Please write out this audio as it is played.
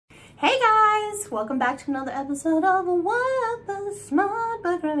Hey guys, welcome back to another episode of What the Smut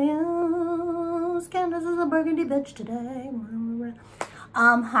Book Reviews. Candace is a burgundy bitch today.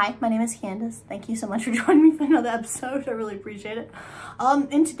 Hi, my name is Candace. Thank you so much for joining me for another episode. I really appreciate it.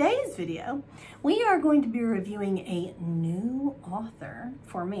 In today's video, we are going to be reviewing a new author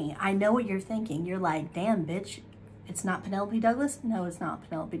for me. I know what you're thinking. You're like, damn bitch, it's not Penelope Douglas? No, it's not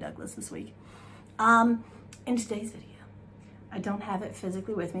Penelope Douglas this week. In today's video, I don't have it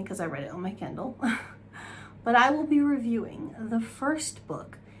physically with me because I read it on my Kindle, but I will be reviewing the first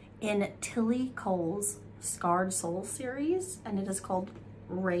book in Tille Cole's Scarred Soul series, and it is called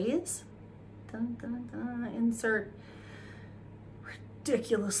Raze. Dun, dun, dun. Insert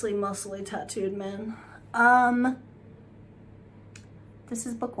ridiculously muscly tattooed man. This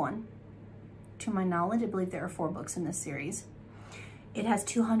is book one. To my knowledge, I believe there are 4 books in this series. It has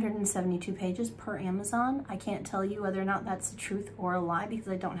 272 pages per Amazon. I can't tell you whether or not that's the truth or a lie because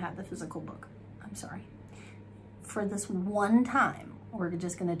I don't have the physical book. I'm sorry. For this one time, we're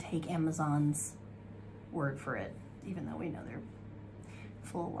just gonna take Amazon's word for it, even though we know they're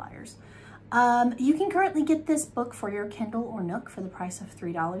full of liars. You can currently get this book for your Kindle or Nook for the price of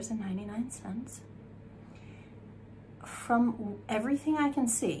 $3.99. From everything I can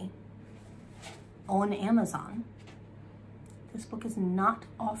see on Amazon, this book is not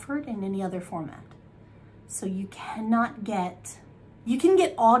offered in any other format. So you cannot get, you can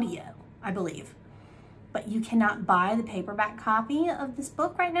get audio, I believe, but you cannot buy the paperback copy of this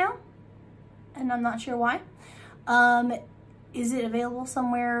book right now. And I'm not sure why. Is it available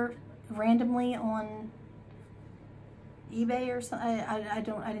somewhere randomly on eBay or something? I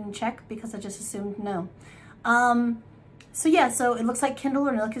didn't check because I just assumed no. So yeah, so it looks like Kindle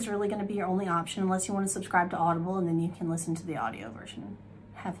or Nook is really going to be your only option unless you want to subscribe to Audible, and then you can listen to the audio version.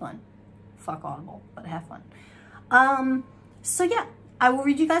 Have fun. Fuck Audible, but have fun. So yeah, I will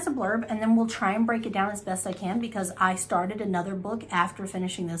read you guys a blurb and then we'll try and break it down as best I can because I started another book after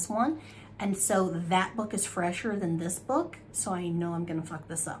finishing this one. And so that book is fresher than this book. So I know I'm going to fuck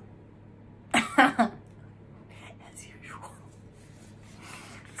this up. As usual.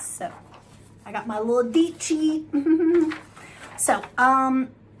 So I got my little deet sheet. So,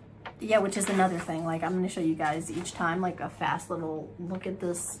 yeah, which is another thing. Like, I'm going to show you guys each time, like, a fast little look at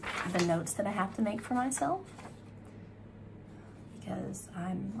this, the notes that I have to make for myself. Because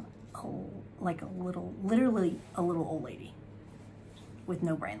I'm, like, literally a little old lady with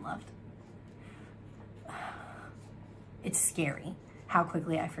no brain left. It's scary how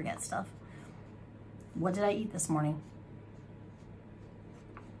quickly I forget stuff. What did I eat this morning?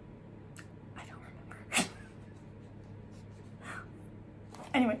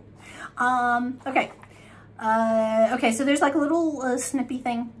 Anyway, okay. Okay, so there's like a little snippy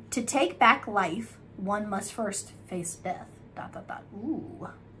thing. To take back life, one must first face death. ... Ooh,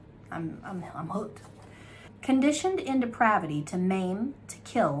 I'm hooked. Conditioned in depravity to maim, to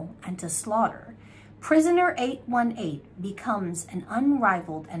kill, and to slaughter, Prisoner 818 becomes an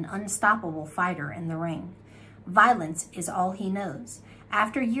unrivaled and unstoppable fighter in the ring. Violence is all he knows.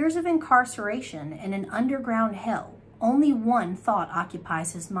 After years of incarceration in an underground hell, only one thought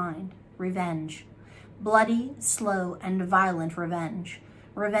occupies his mind: revenge. Bloody, slow, and violent revenge.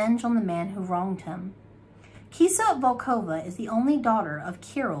 Revenge on the man who wronged him. Kisa Volkova is the only daughter of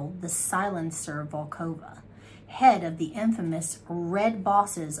Kirill the Silencer Volkova, head of the infamous Red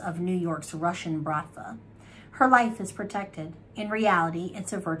Bosses of New York's Russian Bratva. Her life is protected. In reality,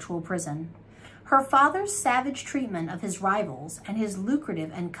 it's a virtual prison. Her father's savage treatment of his rivals and his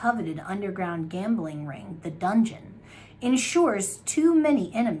lucrative and coveted underground gambling ring, the Dungeon, ensures too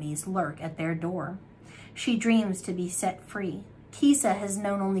many enemies lurk at their door. She dreams to be set free. Kisa has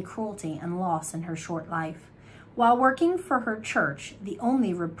known only cruelty and loss in her short life. While working for her church, the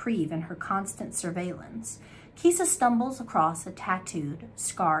only reprieve in her constant surveillance, Kisa stumbles across a tattooed,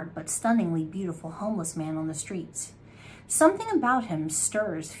 scarred, but stunningly beautiful homeless man on the streets. Something about him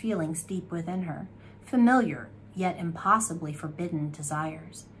stirs feelings deep within her, familiar yet impossibly forbidden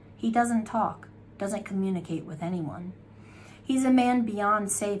desires. He doesn't talk, doesn't communicate with anyone. He's a man beyond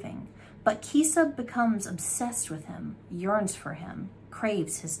saving, but Kisa becomes obsessed with him, yearns for him,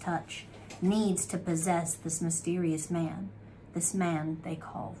 craves his touch, needs to possess this mysterious man. This man they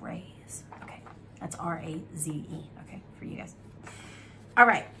call Raze. Okay, that's R-A-Z-E, okay, for you guys. All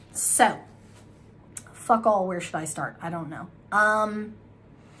right, so, fuck all, where should I start? I don't know.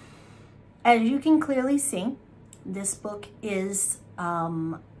 As you can clearly see, this book is a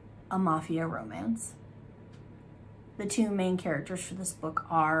mafia romance. The 2 main characters for this book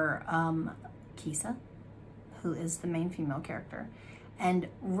are Kisa, who is the main female character, and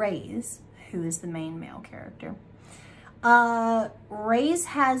Raze, who is the main male character. Raze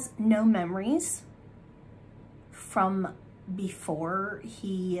has no memories from before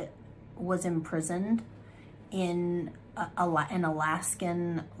he was imprisoned in an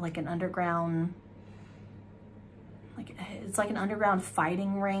Alaskan, like an underground, it's like an underground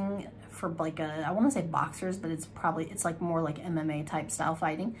fighting ring for like a, I want to say boxers, but it's like more like MMA type style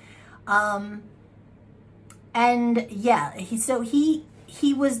fighting. And yeah,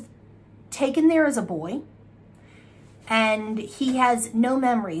 he was taken there as a boy, and he has no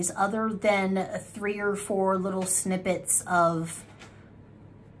memories other than 3 or 4 little snippets of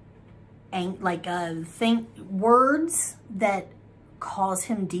words that cause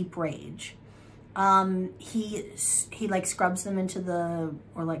him deep rage. He like scrubs them into the,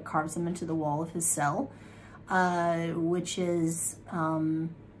 or like carves them into the wall of his cell, which is,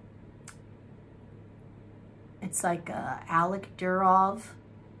 it's like Alec Durov,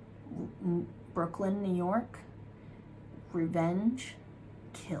 Brooklyn, New York, revenge,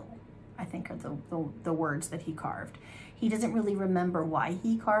 kill, I think are the words that he carved. He doesn't really remember why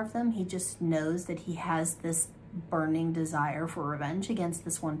he carved them. He just knows that he has this burning desire for revenge against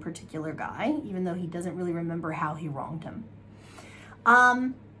this one particular guy, even though he doesn't really remember how he wronged him.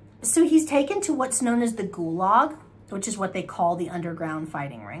 So he's taken to what's known as the Gulag, which is what they call the underground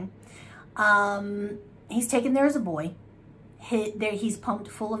fighting ring. He's taken there as a boy. He's pumped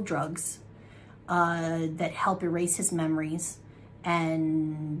full of drugs that help erase his memories,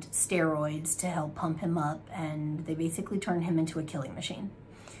 and steroids to help pump him up, and they basically turn him into a killing machine.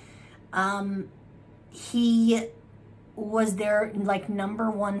 He was their like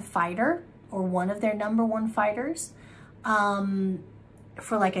 #1 fighter, or one of their #1 fighters,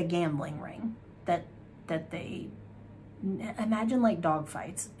 for like a gambling ring that they, imagine like dog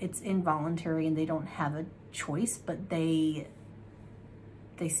fights. It's involuntary and they don't have a choice, but they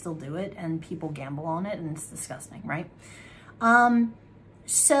still do it, and people gamble on it, and it's disgusting, right?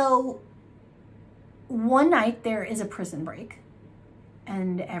 So one night there is a prison break,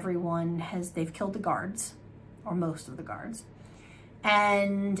 and they've killed the guards, or most of the guards,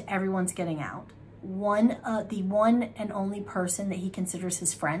 and everyone's getting out. The one and only person that he considers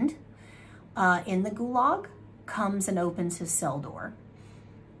his friend in the Gulag comes and opens his cell door.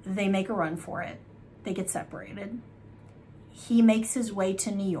 They make a run for it. They get separated. He makes his way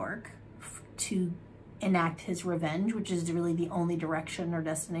to New York to enact his revenge, which is really the only direction or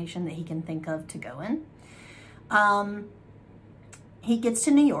destination that he can think of to go in. He gets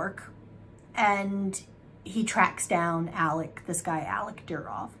to New York, and he tracks down this guy Alec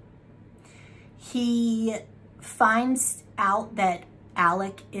Durov. He finds out that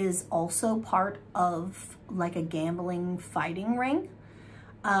Alec is also part of like a gambling fighting ring.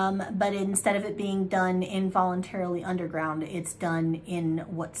 But instead of it being done involuntarily underground, it's done in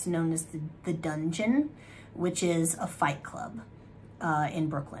what's known as the Dungeon, which is a fight club in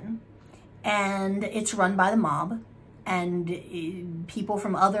Brooklyn. And it's run by the mob, and people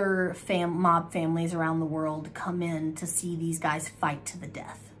from other mob families around the world come in to see these guys fight to the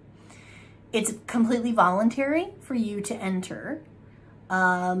death. It's completely voluntary for you to enter,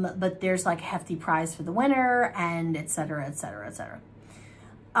 but there's like a hefty prize for the winner, and et cetera, et cetera, et cetera.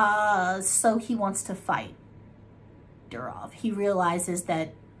 So he wants to fight Durov. He realizes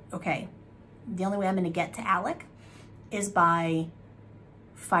that, okay, the only way I'm going to get to Alec is by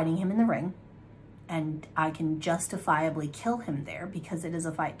fighting him in the ring, and I can justifiably kill him there because it is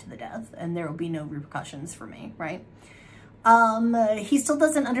a fight to the death, and there will be no repercussions for me, right? He still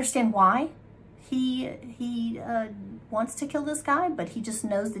doesn't understand why he wants to kill this guy, but he just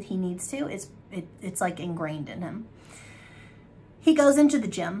knows that he needs to. It's like ingrained in him. He goes into the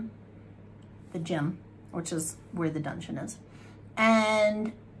gym, which is where the dungeon is,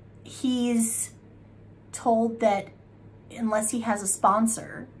 and he's told that unless he has a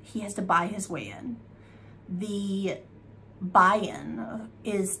sponsor, he has to buy his way in. The buy-in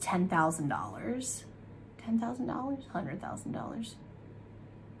is $10,000. $10,000? $100,000?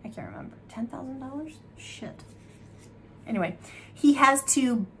 I can't remember. $10,000? Shit. Anyway, he has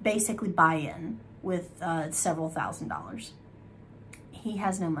to basically buy in with several $1,000s. He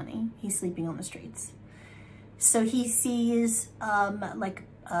has no money. He's sleeping on the streets. So he sees like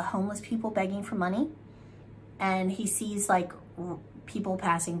homeless people begging for money, and he sees like people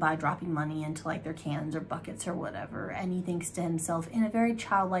passing by dropping money into like their cans or buckets or whatever, and he thinks to himself, in a very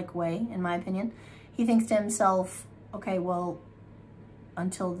childlike way, in my opinion, he thinks to himself, okay, well,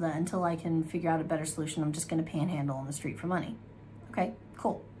 until I can figure out a better solution, I'm just going to panhandle on the street for money. Okay,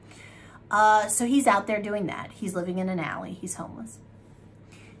 cool. So he's out there doing that. He's living in an alley. He's homeless.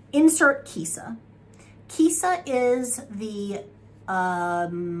 Insert Kisa. Kisa is the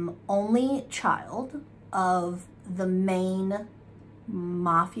only child of the main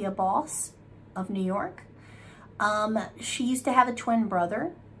mafia boss of New York. She used to have a twin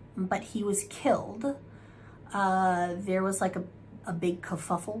brother, but he was killed. There was like a big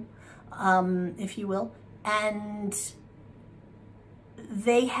kerfuffle, if you will. And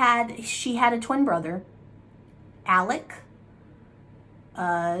she had a twin brother, Alec,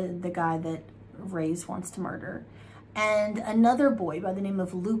 the guy that Raze wants to murder, and another boy by the name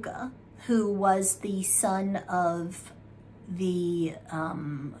of Luca, who was the son of the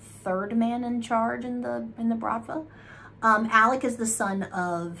third man in charge in the Bratva. Alec is the son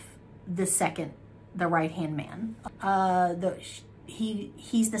of the right-hand man.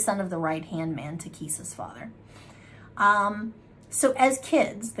 He's the son of the right-hand man to Kisa's father. So as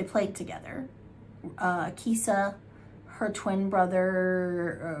kids, they played together. Kisa, her twin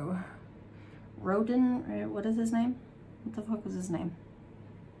brother, Rodin, what is his name? What the fuck was his name?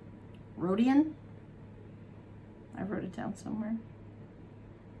 Rodian? I wrote it down somewhere.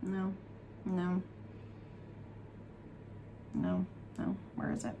 No.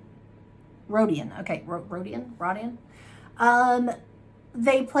 Where is it? Rodian. Okay, Rodian.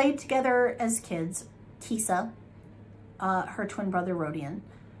 They played together as kids. Kisa, her twin brother Rodian,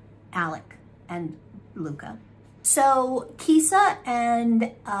 Alec, and Luca. So Kisa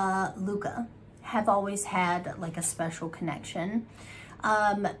and Luca have always had like a special connection.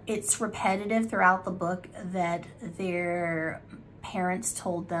 It's repetitive throughout the book that their parents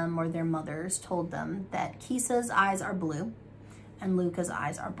told them, or their mothers told them, that Kisa's eyes are blue and Luca's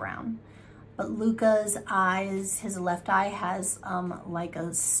eyes are brown. But Luca's eyes, his left eye, has like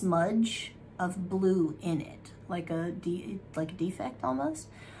a smudge of blue in it, like a defect almost,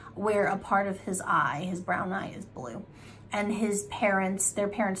 where a part of his eye, his brown eye, is blue. And their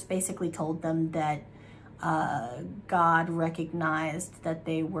parents basically told them that God recognized that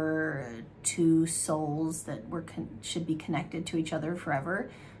they were two souls that should be connected to each other forever.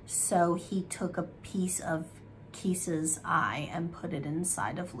 So he took a piece of Kisa's eye and put it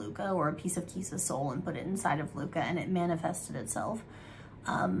inside of Luca, or a piece of Kisa's soul and put it inside of Luca, and it manifested itself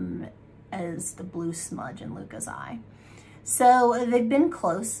as the blue smudge in Luca's eye. So they've been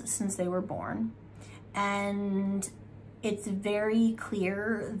close since they were born, and it's very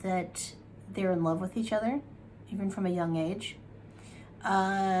clear that they're in love with each other, even from a young age.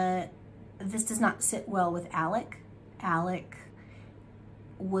 This does not sit well with Alec. Alec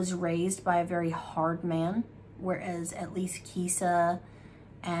was raised by a very hard man, whereas at least Kisa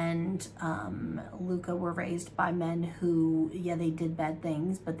and Luca were raised by men who, yeah, they did bad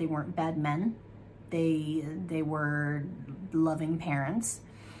things, but they weren't bad men. They were loving parents.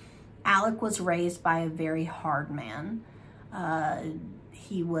 Alec was raised by a very hard man.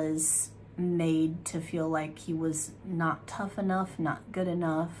 He was made to feel like he was not tough enough, not good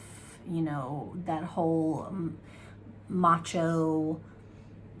enough, you know, that whole macho,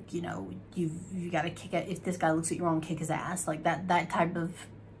 you know, you got to kick it. If this guy looks at you wrong, kick his ass, like that type of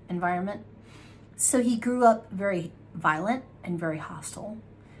environment. So he grew up very violent and very hostile,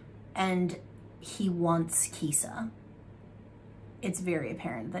 and he wants Kisa. It's very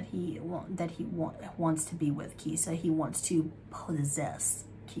apparent that he wants to be with Kisa. He wants to possess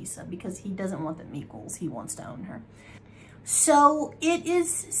Kisa because he doesn't want them equals. He wants to own her. So it is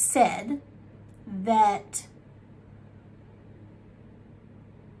said that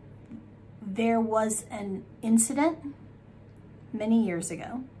there was an incident many years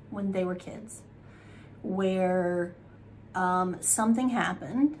ago when they were kids where something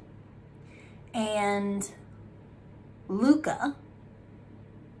happened, and Luca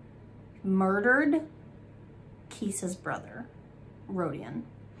murdered Kisa's brother, Rodian.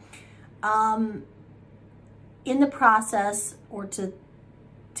 In the process, or to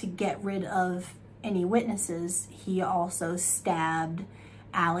get rid of any witnesses, he also stabbed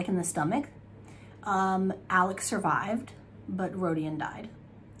Alec in the stomach. Alec survived, but Rodian died.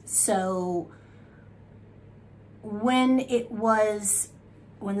 So when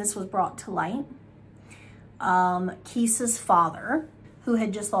this was brought to light, Kisa's father, who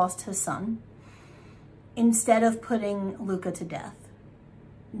had just lost his son, instead of putting Luca to death,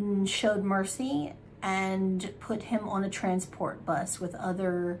 showed mercy and put him on a transport bus with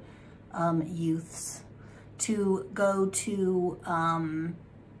other youths to go to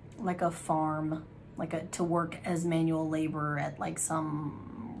like a farm, to work as manual labor at like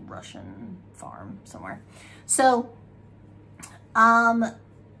some Russian farm somewhere. So that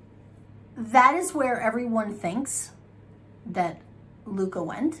is where everyone thinks that Luca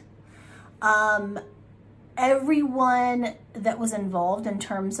went. Everyone that was involved in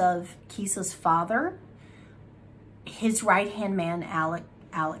terms of Kisa's father, his right-hand man,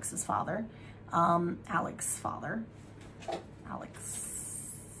 Alex's father, Alex's father,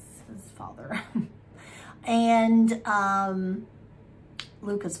 and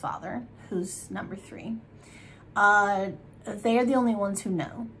Luca's father, who's number 3. They're the only ones who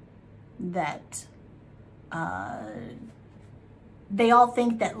know that they all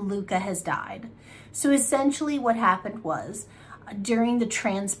think that Luca has died. So essentially what happened was, during the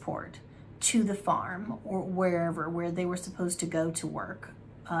transport to the farm or where they were supposed to go to work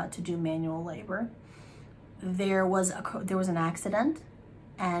to do manual labor, there was an accident,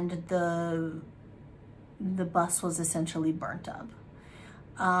 and the bus was essentially burnt up.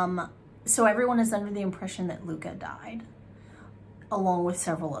 So everyone is under the impression that Luca died, along with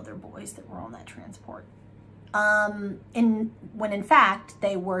several other boys that were on that transport. When in fact,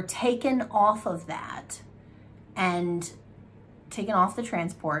 they were taken off of that and taken off the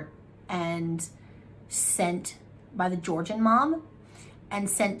transport and sent by the Georgian mob and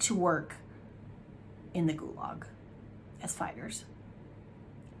sent to work in the gulag as fighters.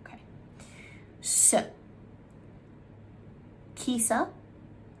 Okay. So, Kisa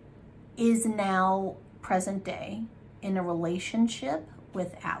is now present day in a relationship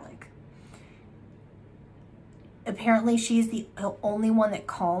with Alec. Apparently she's the only one that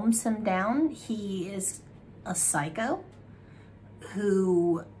calms him down. He is a psycho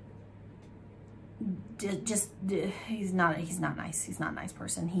who he's not nice. He's not a nice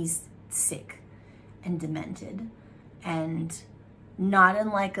person. He's sick and demented, and not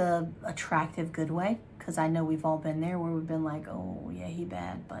in like a attractive good way, because I know we've all been there where we've been like, oh yeah, he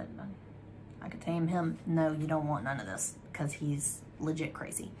bad, but I could tame him. No, you don't want none of this, because he's legit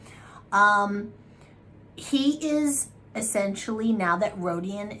crazy. He is essentially, now that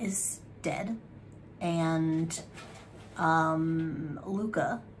Rodion is dead and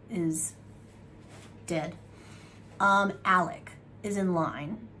Luca is dead, Alec is in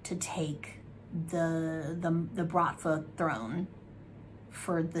line to take the Bratva throne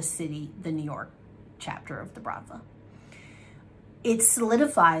for the city, the New York chapter of the Bratva. It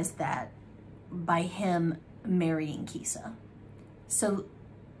solidifies that by him marrying Kisa. So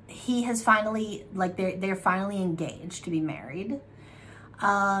he has finally, like, they're finally engaged to be married.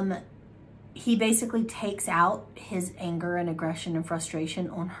 He basically takes out his anger and aggression and frustration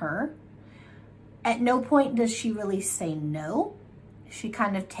on her. At no point does she really say no. She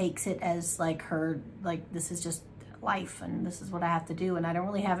kind of takes it as like her, like, this is just life and this is what I have to do, and I don't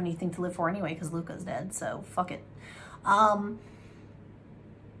really have anything to live for anyway because Luca's dead, so fuck it.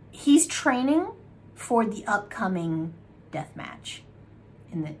 He's training for the upcoming death match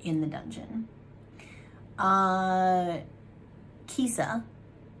in the dungeon. Kisa,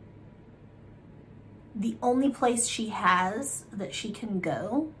 the only place she has that she can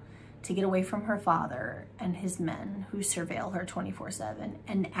go to get away from her father and his men who surveil her 24/7,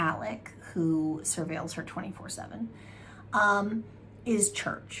 and Alec, who surveils her 24/7, is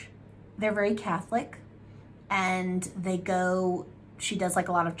church. They're very Catholic, and they go, she does like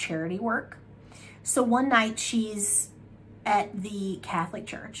a lot of charity work. So one night she's at the Catholic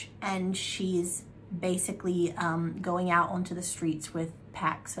church, and she's basically going out onto the streets with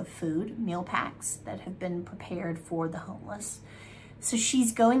packs of food, meal packs that have been prepared for the homeless. So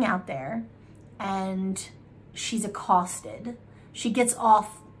she's going out there and she's accosted. She gets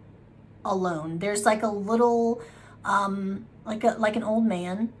off alone. There's like a little, like an old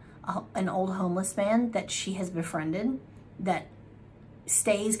man, an old homeless man that she has befriended that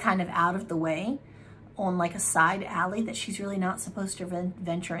stays kind of out of the way on like a side alley that she's really not supposed to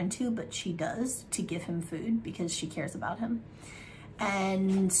venture into, but she does to give him food because she cares about him.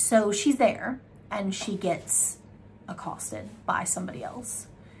 And so she's there and she gets accosted by somebody else.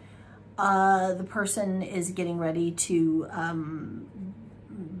 The person is getting ready to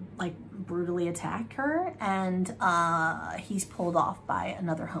like brutally attack her, and he's pulled off by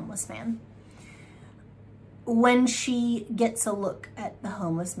another homeless man. When she gets a look at the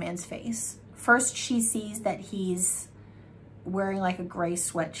homeless man's face, first she sees that he's wearing like a gray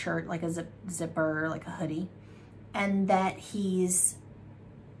sweatshirt, like a zipper, like a hoodie, and that he's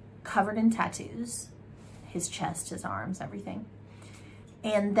covered in tattoos, his chest, his arms, everything.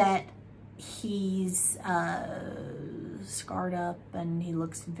 And that he's scarred up and he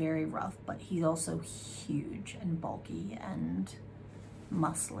looks very rough, but he's also huge and bulky and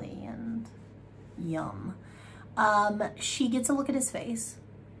muscly and yum. She gets a look at his face,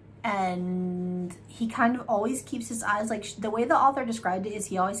 and he kind of always keeps his eyes, like the way the author described it is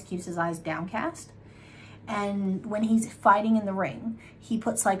he always keeps his eyes downcast. And when he's fighting in the ring, he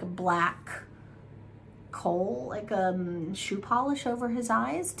puts like a black coal, like shoe polish over his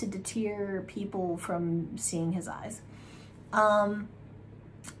eyes to deter people from seeing his eyes.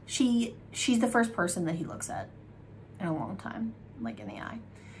 she's the first person that he looks at in a long time, like in the eye.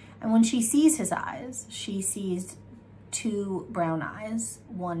 And when she sees his eyes, she sees 2 brown eyes,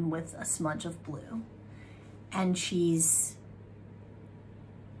 one with a smudge of blue. And she's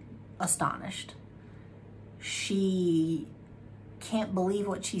astonished. She can't believe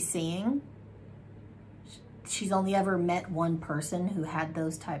what she's seeing. She's only ever met one person who had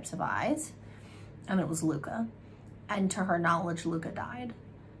those types of eyes, and it was Luca. And to her knowledge, Luca died.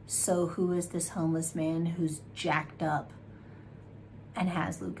 So who is this homeless man who's jacked up and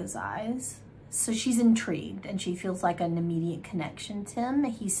has Luca's eyes? So she's intrigued, and she feels like an immediate connection to him.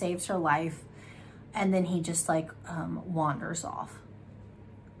 He saves her life, and then he just like wanders off.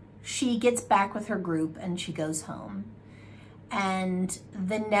 She gets back with her group and she goes home. And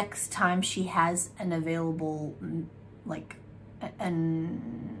the next time she has an available, like, the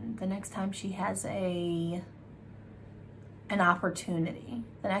next time she has an opportunity,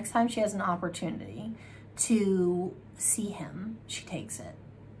 to see him, she takes it.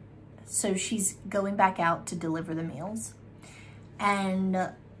 So she's going back out to deliver the meals.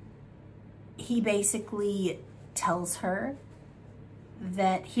 And he basically tells her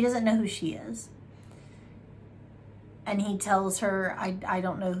that he doesn't know who she is. And he tells her, I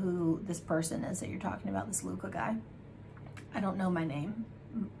don't know who this person is that you're talking about, this Luca guy. I don't know my name.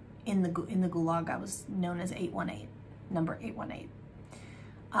 In the gulag, I was known as 818, number 818.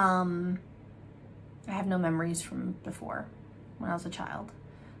 I have no memories from before, when I was a child.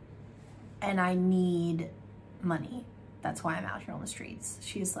 And I need money. That's why I'm out here on the streets.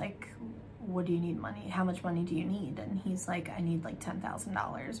 She's like, what do you need money? How much money do you need? And he's like, I need like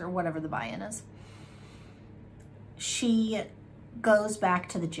 $10,000 or whatever the buy-in is. She goes back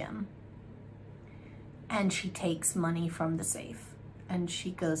to the gym and she takes money from the safe, and she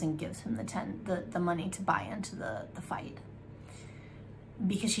goes and gives him the money to buy into the fight,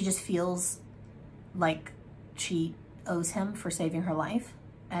 because she just feels like she owes him for saving her life,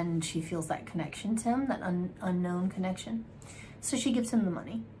 and she feels that connection to him, that unknown connection. So she gives him the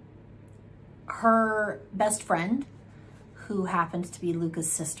money. Her best friend, who happens to be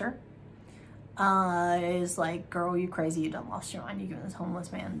Luca's sister, is like, girl, you crazy, you done lost your mind, you're giving this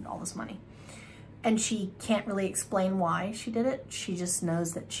homeless man all this money. And she can't really explain why she did it. She just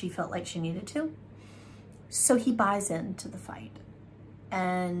knows that she felt like she needed to. So he buys into the fight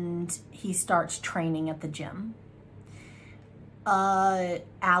and he starts training at the gym.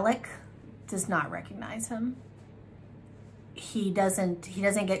 Alec does not recognize him. He doesn't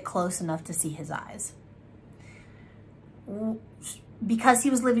get close enough to see his eyes. Because he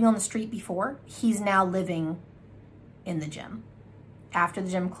was living on the street before, he's now living in the gym. After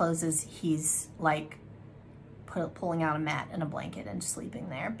the gym closes, he's like pulling out a mat and a blanket and sleeping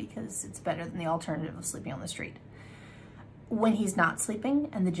there, because it's better than the alternative of sleeping on the street. When he's not sleeping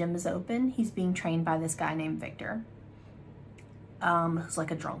and the gym is open, he's being trained by this guy named Victor, who's like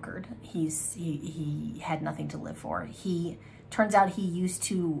a drunkard. He had nothing to live for. Turns out he used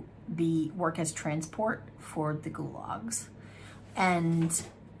to work as transport for the gulags. And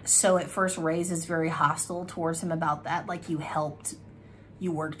so at first Raze is very hostile towards him about that. Like, you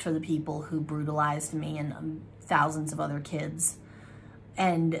worked for the people who brutalized me and thousands of other kids.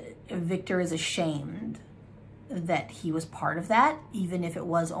 And Victor is ashamed that he was part of that, even if it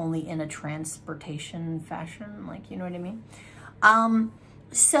was only in a transportation fashion, like, you know what I mean?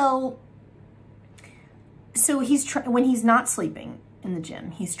 So when he's not sleeping in the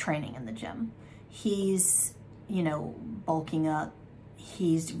gym, he's training in the gym. He's, you know, bulking up.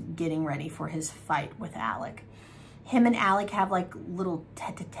 He's getting ready for his fight with Alec. Him and Alec have like little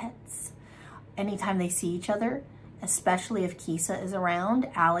tete-a-tetes anytime they see each other, especially if Kisa is around.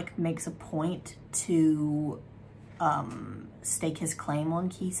 Alec makes a point to stake his claim on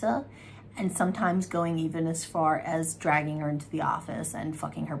Kisa, and sometimes going even as far as dragging her into the office and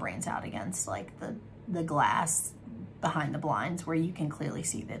fucking her brains out against like the glass behind the blinds, where you can clearly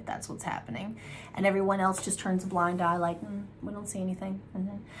see that that's what's happening. And everyone else just turns a blind eye like, we don't see anything.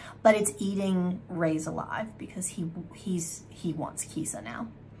 But it's eating Raze alive, because he wants Kisa now.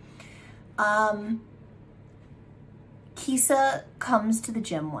 Kisa comes to the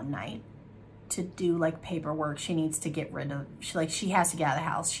gym one night to do like paperwork. She needs to get rid of, she has to get out of the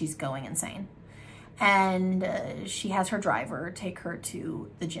house. She's going insane. And she has her driver take her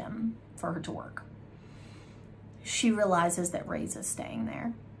to the gym for her to work. She realizes that Raze is staying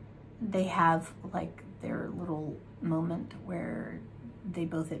there. They have like their little moment where they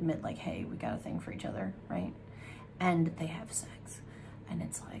both admit like, hey, we got a thing for each other, right? And they have sex. And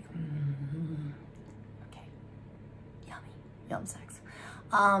it's like, okay, yum sex.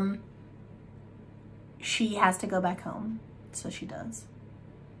 She has to go back home, so she does.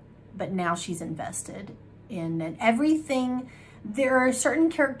 but now she's invested in it. Everything. There are certain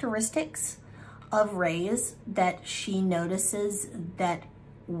characteristics of Raze that she notices that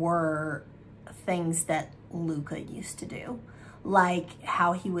were things that Luca used to do, like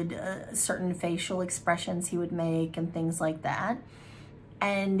how he would, certain facial expressions he would make and things like that.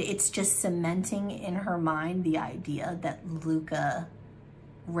 And it's just cementing in her mind the idea that Luca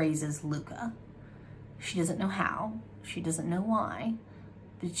raises Luca. She doesn't know how, she doesn't know why,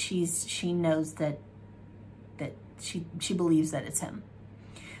 but she knows that she believes that it's him.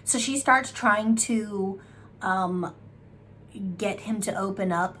 So she starts trying to get him to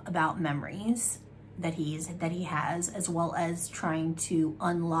open up about memories that he has, as well as trying to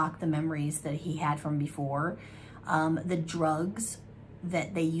unlock the memories that he had from before. The drugs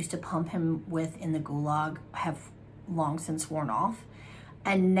that they used to pump him with in the gulag have long since worn off.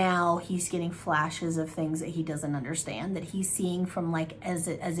 And now he's getting flashes of things that he doesn't understand, that he's seeing from like, as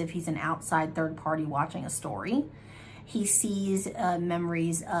if he's an outside third party watching a story. He sees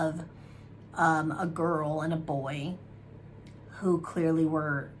memories of a girl and a boy who clearly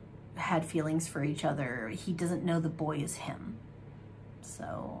had feelings for each other. He doesn't know the boy is him.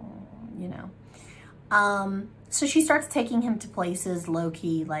 So, you know. So she starts taking him to places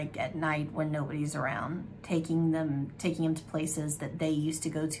low-key, like at night when nobody's around, taking him to places that they used to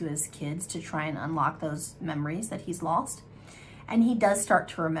go to as kids to try and unlock those memories that he's lost. And he does start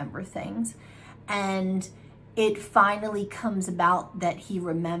to remember things. And it finally comes about that he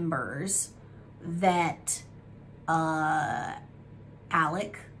remembers that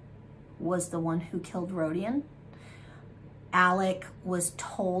Alec was the one who killed Rodion. Alec was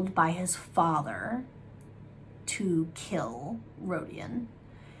told by his father to kill Rodion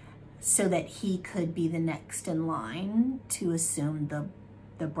so that he could be the next in line to assume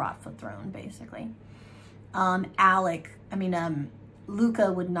the Broadfoot throne, basically.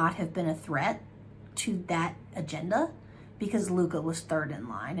 Luca would not have been a threat to that agenda because Luca was third in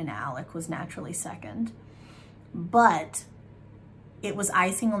line and Alec was naturally second. But it was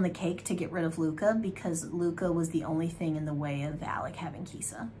icing on the cake to get rid of Luca because Luca was the only thing in the way of Alec having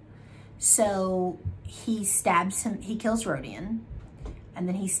Kisa. So he stabs him, he kills Rodion, and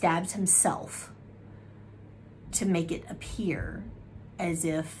then he stabs himself to make it appear as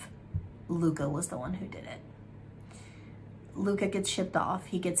if Luca was the one who did it. Luca gets shipped off,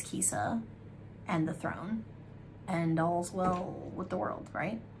 he gets Kisa and the throne, and all's well with the world,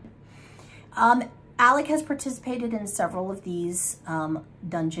 right? Alec has participated in several of these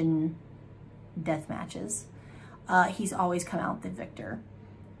dungeon death matches. He's always come out the victor.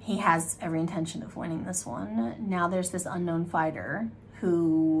 He has every intention of winning this one. Now there's this unknown fighter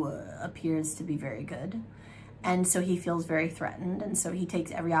who appears to be very good. And so he feels very threatened. And so he takes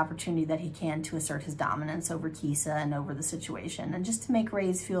every opportunity that he can to assert his dominance over Kisa and over the situation. And just to make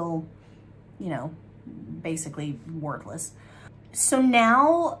Raze feel, you know, basically worthless. So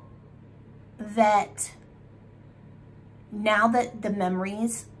now that the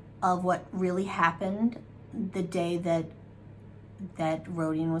memories of what really happened the day that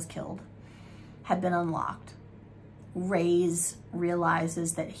Rodion was killed have been unlocked, Raze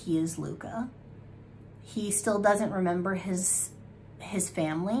realizes that he is Luca. He still doesn't remember his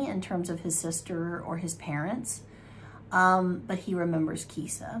family in terms of his sister or his parents, but he remembers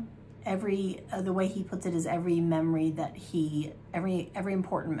Kisa. The way he puts it is every memory that every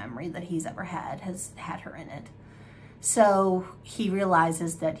important memory that he's ever had has had her in it. So he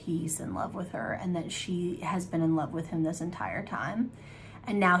realizes that he's in love with her and that she has been in love with him this entire time.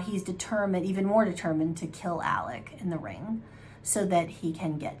 And now he's determined, even more determined, to kill Alec in the ring so that he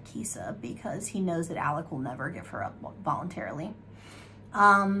can get Kisa, because he knows that Alec will never give her up voluntarily.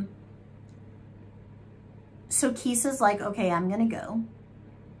 So Kisa's like, okay, I'm gonna go.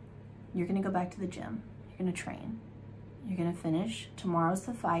 You're gonna go back to the gym. You're gonna train. You're gonna finish. Tomorrow's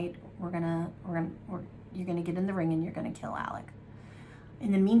the fight. You're gonna get in the ring and you're gonna kill Alec.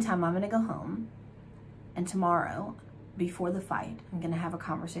 In the meantime, I'm gonna go home, and tomorrow, before the fight, I'm gonna have a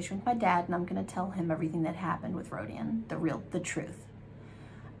conversation with my dad and I'm gonna tell him everything that happened with Rodion, the truth.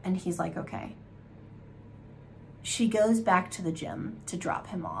 And he's like, okay. She goes back to the gym to drop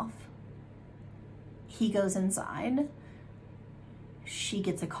him off. He goes inside. She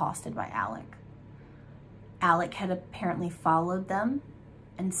gets accosted by Alec. Alec had apparently followed them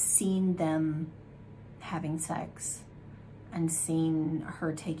and seen them having sex and seen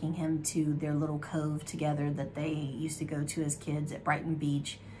her taking him to their little cove together that they used to go to as kids at Brighton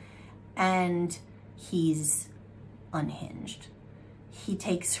Beach. And he's unhinged. He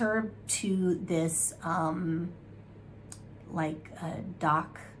takes her to this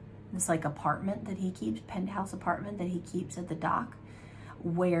dock, this like apartment that he keeps, penthouse apartment that he keeps at the dock,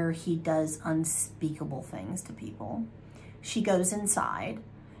 where he does unspeakable things to people. She goes inside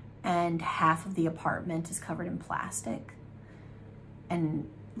and half of the apartment is covered in plastic and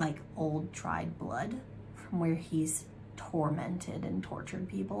like old dried blood from where he's tormented and tortured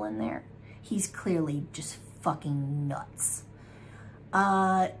people in there. He's clearly just fucking nuts.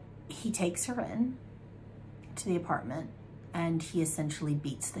 He takes her in to the apartment and he essentially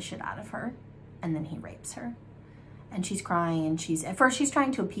beats the shit out of her, and then he rapes her. And she's crying, and at first she's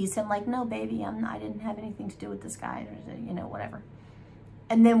trying to appease him, like, no, baby, I didn't have anything to do with this guy, or, you know, whatever.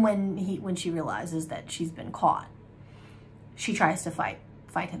 And then when she realizes that she's been caught, she tries to fight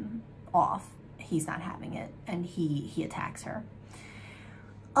him off. He's not having it, and he attacks her.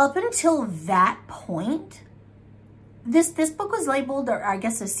 Up until that point, this book was labeled, or I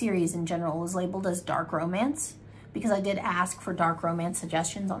guess the series in general was labeled as dark romance, because I did ask for dark romance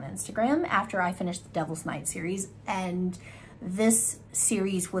suggestions on Instagram after I finished the Devil's Night series, and this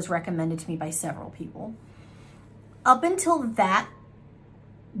series was recommended to me by several people. Up until that,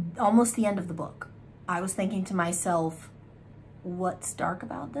 almost the end of the book, I was thinking to myself, what's dark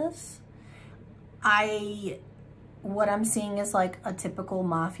about this? What I'm seeing is like a typical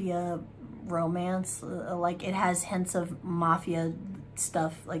mafia romance. Like, it has hints of mafia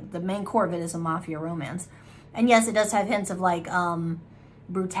stuff. Like, the main core of it is a mafia romance. And yes, it does have hints of like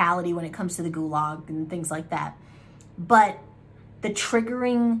brutality when it comes to the gulag and things like that. But the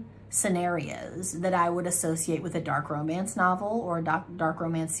triggering scenarios that I would associate with a dark romance novel or a dark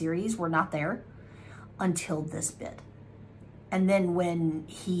romance series were not there until this bit. And then when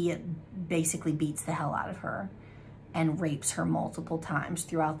he basically beats the hell out of her and rapes her multiple times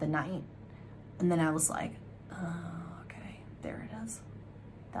throughout the night. And then I was like, oh, okay, there it is.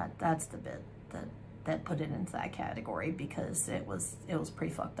 That's the bit that put it into that category, because it was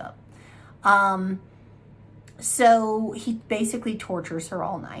pretty fucked up. So he basically tortures her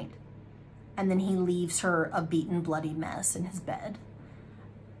all night, and then he leaves her a beaten, bloody mess in his bed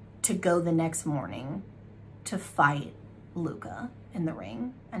to go the next morning to fight Luca in the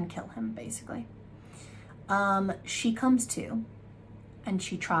ring and kill him, basically. She comes to, and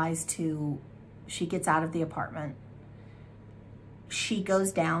she gets out of the apartment. She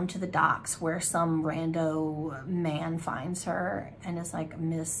goes down to the docks where some rando man finds her and is like,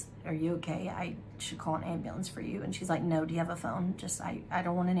 miss, are you okay? I should call an ambulance for you. And she's like, no, do you have a phone? I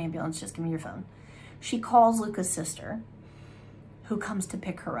don't want an ambulance, just give me your phone. She calls Luca's sister, who comes to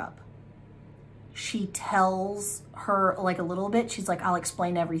pick her up. She tells her like a little bit. She's like, I'll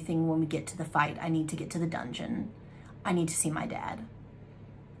explain everything when we get to the fight. I need to get to the dungeon. I need to see my dad.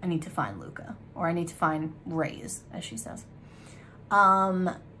 I need to find Luca, or I need to find Raze, as she says.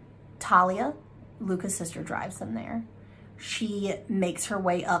 Talia, Luca's sister, drives them there. She makes her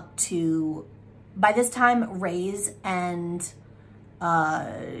way up to, by this time, Raze and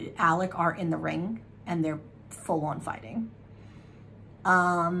Alec are in the ring and they're full on fighting.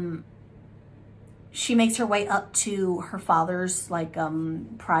 She makes her way up to her father's like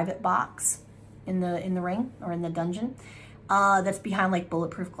private box in the ring, or in the dungeon, that's behind like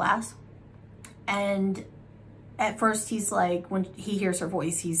bulletproof glass. And at first he's like, when he hears her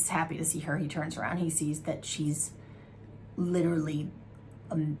voice, he's happy to see her. He turns around, he sees that she's literally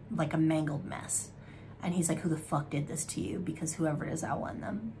like a mangled mess. And he's like, who the fuck did this to you? Because whoever it is, I'll win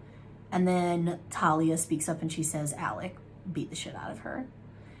them. And then Talia speaks up and she says, Alec beat the shit out of her.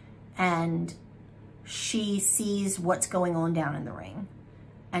 And she sees what's going on down in the ring.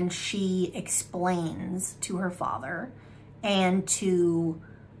 And she explains to her father and to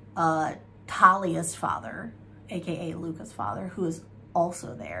Talia's father, aka Luca's father, who is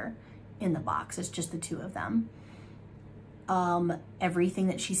also there in the box. It's just the two of them. Everything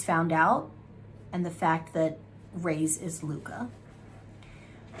that she's found out, and the fact that Raze is Luca.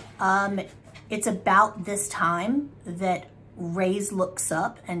 It's about this time that Raze looks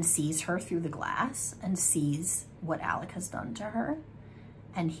up and sees her through the glass and sees what Alec has done to her,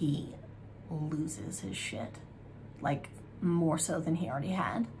 and he loses his shit, like more so than he already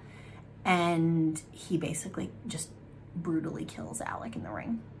had. And he basically just brutally kills Alec in the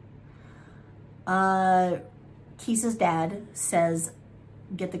ring. Keesa's dad says,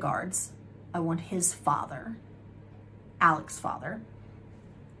 get the guards. I want his father, Alec's father,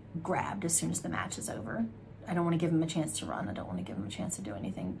 grabbed as soon as the match is over. I don't want to give him a chance to run. I don't want to give him a chance to do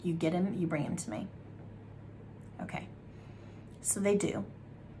anything. You get him, you bring him to me. Okay. So they do.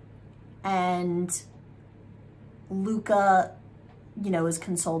 And Luca, you know, is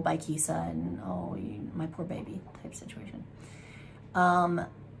consoled by Keesa and, oh, my poor baby type situation.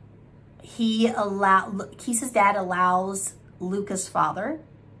 Keesa's dad allows Luca's father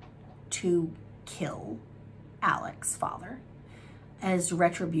to kill Alec's father. as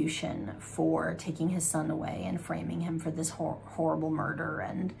retribution for taking his son away and framing him for this horrible murder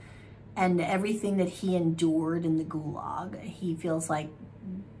and everything that he endured in the gulag. He feels like,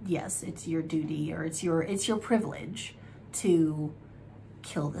 yes, it's your duty, or it's your privilege to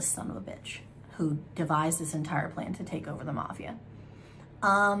kill this son of a bitch who devised this entire plan to take over the mafia.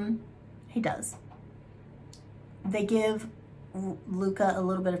 He does. They give Luca a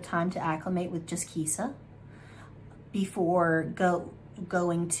little bit of time to acclimate with just Kisa before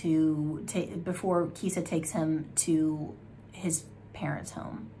before Kisa takes him to his parents'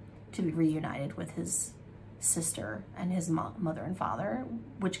 home to be reunited with his sister and his mother and father,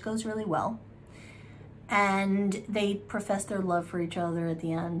 which goes really well. And they profess their love for each other at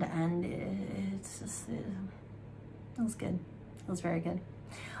the end, and it was good. It was very good.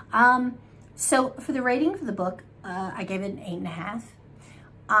 So for the rating for the book, I gave it an 8.5.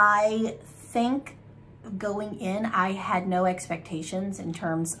 I think going in, I had no expectations in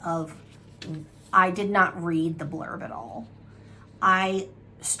terms of, I did not read the blurb at all. I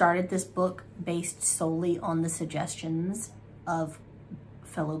started this book based solely on the suggestions of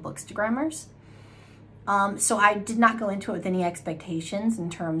fellow bookstagrammers. So I did not go into it with any expectations in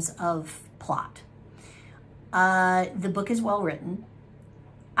terms of plot. The book is well written.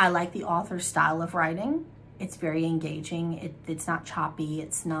 I like the author's style of writing. It's very engaging. It's not choppy.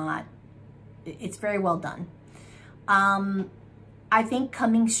 It's very well done. I think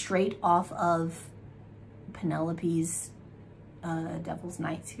coming straight off of Penelope's Devil's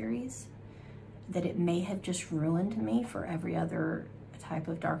Night series, that it may have just ruined me for every other type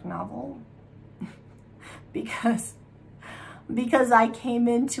of dark novel because I came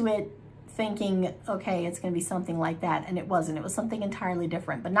into it thinking, okay, it's going to be something like that, and it wasn't. It was something entirely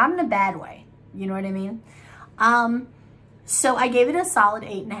different, but not in a bad way. You know what I mean? So I gave it a solid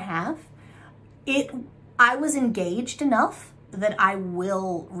 8.5. I was engaged enough that I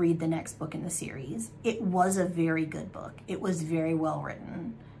will read the next book in the series. It was a very good book. It was very well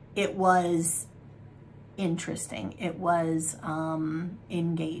written. It was interesting. It was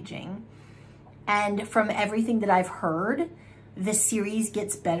engaging. And from everything that I've heard, the series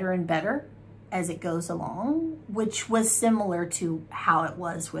gets better and better as it goes along, which was similar to how it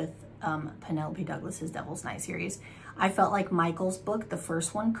was with Penelope Douglas's Devil's Night series. I felt like Michael's book, the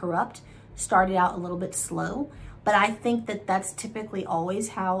first one, Corrupt, started out a little bit slow, but I think that that's typically always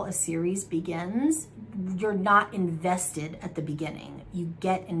how a series begins. You're not invested at the beginning. You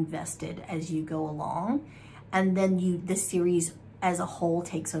get invested as you go along, and then the series as a whole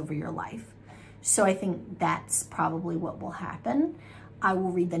takes over your life. So I think that's probably what will happen. I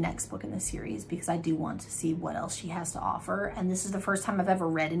will read the next book in the series because I do want to see what else she has to offer. And this is the first time I've ever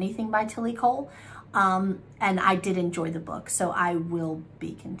read anything by Tille Cole. And I did enjoy the book. So I will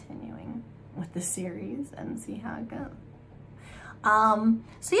be continuing with the series and see how it goes.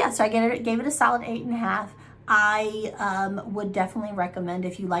 So yeah, so I gave it a solid 8.5. I would definitely recommend,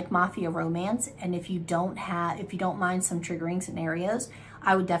 if you like mafia romance and if you don't mind some triggering scenarios,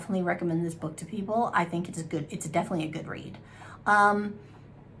 I would definitely recommend this book to people. I think it's definitely a good read. And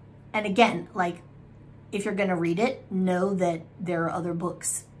again, like, if you're gonna read it, know that there are other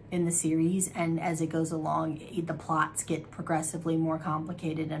books in the series, and as it goes along, the plots get progressively more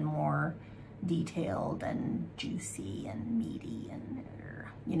complicated and more detailed and juicy and meaty and,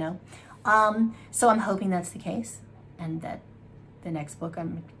 you know. So I'm hoping that's the case, and that the next book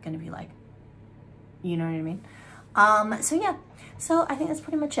I'm gonna be like, you know what I mean? So yeah, so I think that's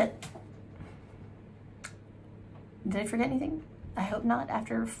pretty much it. Did I forget anything? I hope not,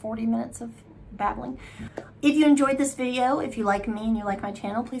 after 40 minutes of babbling. If you enjoyed this video, if you like me and you like my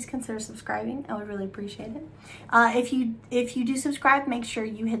channel, please consider subscribing. I would really appreciate it. If you do subscribe, make sure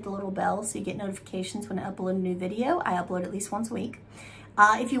you hit the little bell so you get notifications when I upload a new video. I upload at least once a week.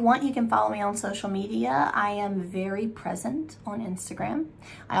 If you want, you can follow me on social media. I am very present on Instagram.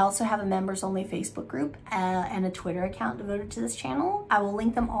 I also have a members only Facebook group and a Twitter account devoted to this channel. I will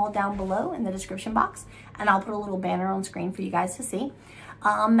link them all down below in the description box, and I'll put a little banner on screen for you guys to see.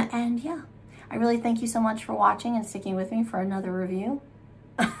 And yeah, I really thank you so much for watching and sticking with me for another review.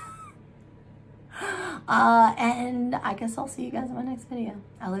 And I guess I'll see you guys in my next video.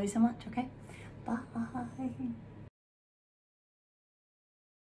 I love you so much, okay? Bye.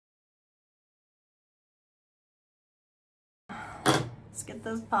 Let's get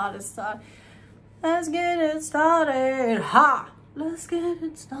this party started. Let's get it started. Ha! Let's get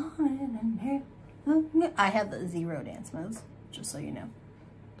it started in here. I have the 0 dance moves, just so you know.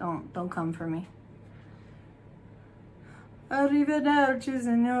 Don't come for me. Arrivederci,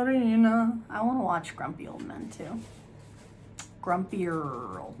 signorina. I want to watch Grumpy Old Men too.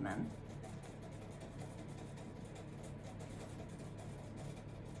 Grumpier old men.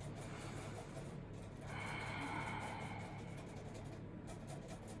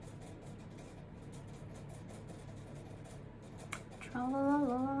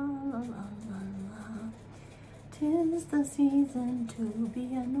 Tra-la-la-la-la-la-la. 'Tis the season to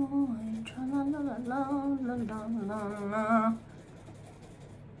be annoyed. Tra-la-la-la-la-la-la-la.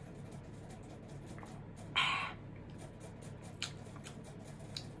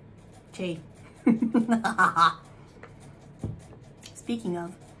 Gee. Speaking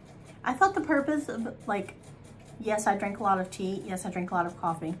of, I thought the purpose of, like, yes, I drink a lot of tea. Yes, I drink a lot of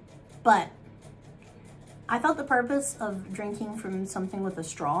coffee. But I thought the purpose of drinking from something with a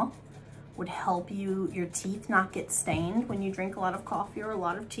straw would help your teeth not get stained when you drink a lot of coffee or a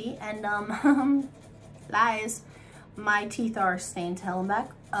lot of tea. And, lies. My teeth are stained to hell and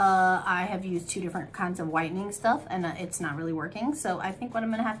back. I have used 2 different kinds of whitening stuff and it's not really working. So I think what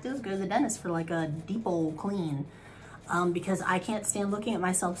I'm gonna have to do is go to the dentist for like a deep old clean. Because I can't stand looking at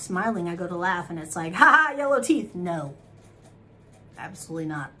myself smiling. I go to laugh and it's like, haha, yellow teeth. No, absolutely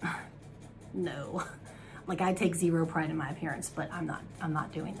not. No. Like, I take zero pride in my appearance, but I'm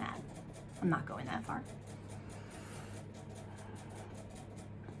not doing that. I'm not going that far.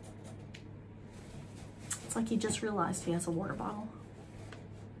 It's like he just realized he has a water bottle.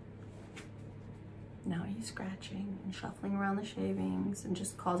 Now he's scratching and shuffling around the shavings and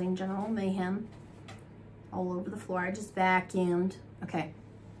just causing general mayhem all over the floor. I just vacuumed. Okay.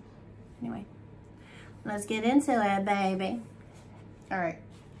 Anyway, let's get into it, baby. All right.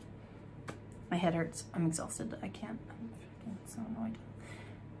 My head hurts. I'm exhausted. I can't. I'm so annoyed.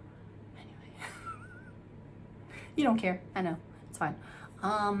 Anyway. You don't care. I know. It's fine.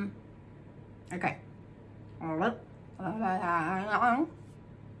 Okay.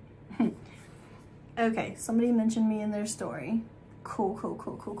 Okay, somebody mentioned me in their story. Cool, cool,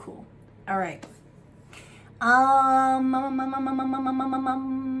 cool, cool, cool. All right.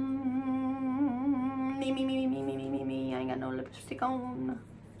 Me. I ain't got no lipstick on.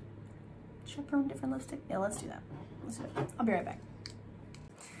 Should I put on different lipstick? Yeah, let's do that. Let's do it. I'll be right back.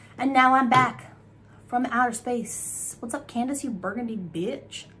 And now I'm back from outer space. What's up, Candace, you burgundy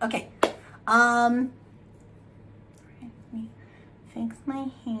bitch? Okay. Let me fix my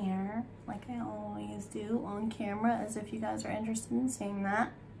hair like I always do on camera, as if you guys are interested in seeing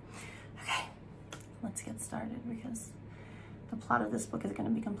that. Okay. Let's get started because the plot of this book is going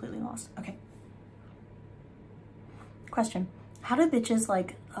to be completely lost. Okay. Question. How do bitches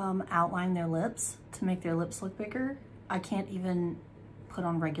like outline their lips to make their lips look bigger? I can't even put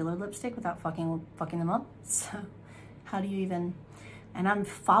on regular lipstick without fucking them up. So how do you even, and I'm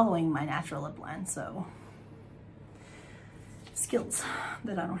following my natural lip line, so skills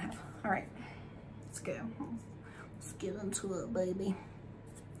that I don't have. All right, let's go. Let's get into it, baby.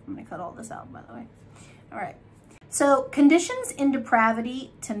 I'm gonna cut all this out, by the way. All right, so conditions in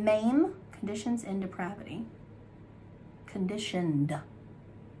depravity to maim, conditions in depravity. Conditioned.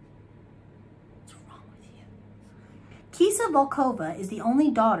 What's wrong with you? Kisa Volkova is the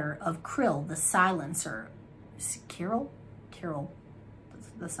only daughter of Krill the Silencer. Kirill,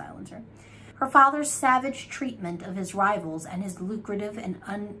 the Silencer. Her father's savage treatment of his rivals and his lucrative and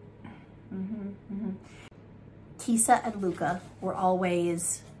Kisa and Luca were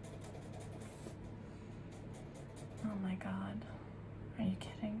always... Oh my God. Are you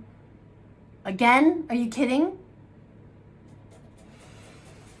kidding? Again? Are you kidding?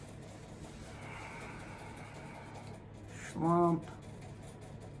 Slump.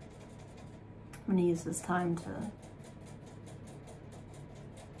 I'm gonna use this time to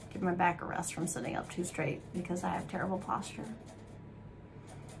give my back a rest from sitting up too straight because I have terrible posture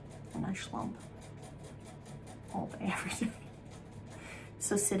and I slump all day, every day.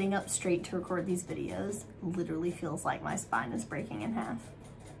 So sitting up straight to record these videos literally feels like my spine is breaking in half.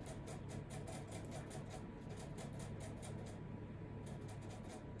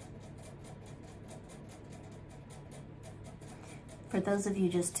 For those of you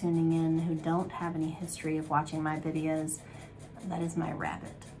just tuning in who don't have any history of watching my videos, that is my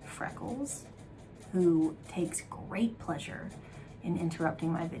rabbit, Freckles, who takes great pleasure in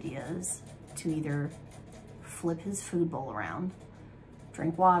interrupting my videos to either flip his food bowl around,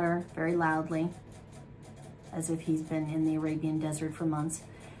 drink water very loudly, as if he's been in the Arabian desert for months,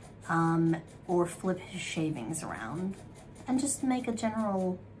 or flip his shavings around and just make a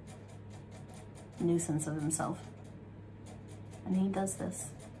general nuisance of himself. And he does this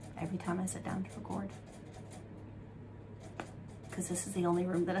every time I sit down to record. Because this is the only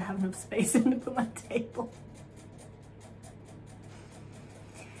room that I have enough space in to put my table.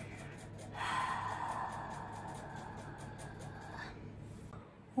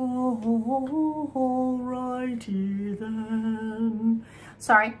 Alrighty then.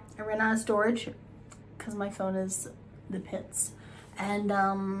 Sorry, I ran out of storage because my phone is the pits. And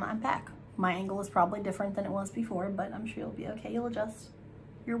I'm back. My angle is probably different than it was before, but I'm sure you'll be okay. You'll adjust.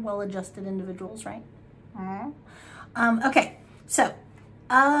 You're well-adjusted individuals, right? Okay, so,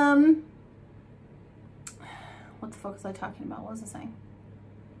 what the fuck was I talking about? What was I saying?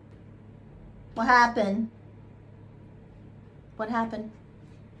 What happened? What happened?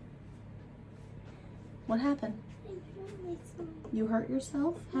 What happened? You hurt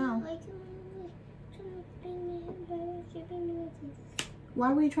yourself? How?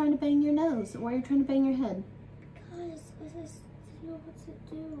 Why were you trying to bang your nose? Why are you trying to bang your head? Because I just didn't know what to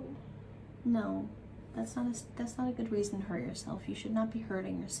do. No, that's not a good reason to hurt yourself. You should not be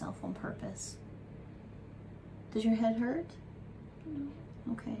hurting yourself on purpose. Does your head hurt? No.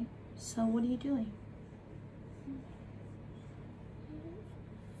 Okay, so what are you doing?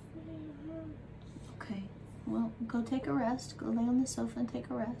 Okay, well, go take a rest. Go lay on the sofa and take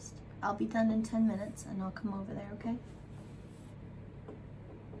a rest. I'll be done in 10 minutes and I'll come over there, okay?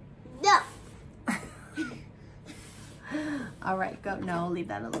 No. All right, go. No, leave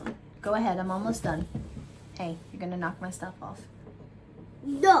that alone. Go ahead, I'm almost done. Hey, you're gonna knock my stuff off.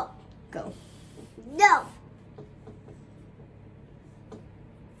 No. Go. No.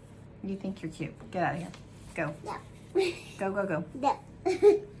 You think you're cute. Get out of here. Go. No. Go, go, go. No.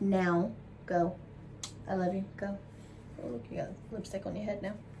 Now, go. I love you. Go. Oh, look, you got lipstick on your head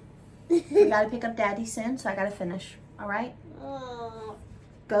now. We gotta pick up Daddy soon, so I gotta finish. All right?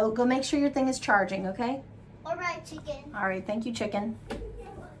 Go make sure your thing is charging, okay? All right, chicken. All right, thank you, chicken.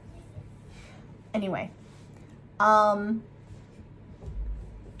 Anyway, Then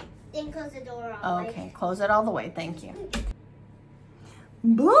close the door all the way. okay, close it all the way. Thank you.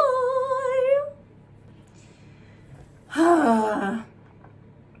 Bye.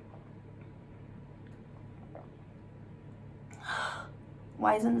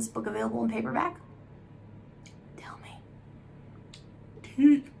 Why isn't this book available in paperback? Tell me.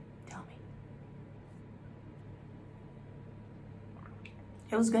 Tell me.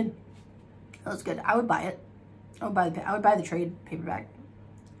 It was good. It was good. I would buy it. I would buy the trade paperback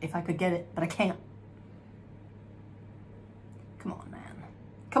if I could get it, but I can't. Come on, man.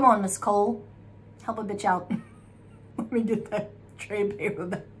 Come on, Miss Cole. Help a bitch out. Let me get that trade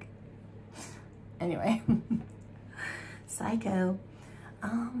paperback. Anyway. Psycho.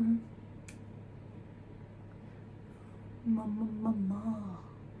 I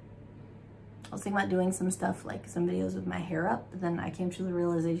was thinking about doing some stuff, like some videos with my hair up, but then I came to the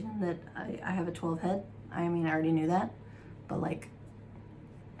realization that I have a 12 head. I mean, I already knew that, but like,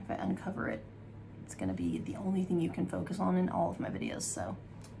 if I uncover it, it's gonna be the only thing you can focus on in all of my videos, so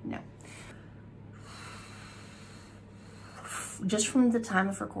no. Just from the time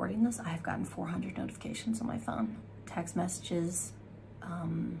of recording this, I have gotten 400 notifications on my phone. Text messages,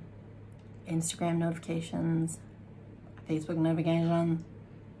 Instagram notifications, Facebook notifications.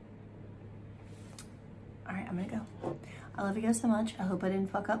 All right, I'm gonna go. I love you guys so much. I hope I didn't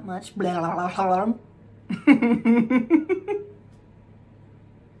fuck up much. Blah, blah, blah, blah.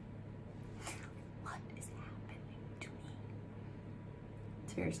 What is happening to me?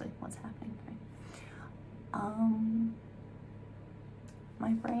 Seriously, what's happening to me?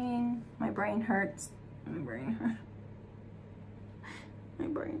 My brain hurts. My brain hurts. My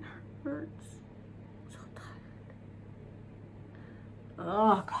brain hurts. I'm so tired.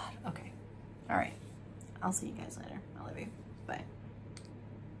 Oh God. Okay. All right. I'll see you guys later. I love you. Bye.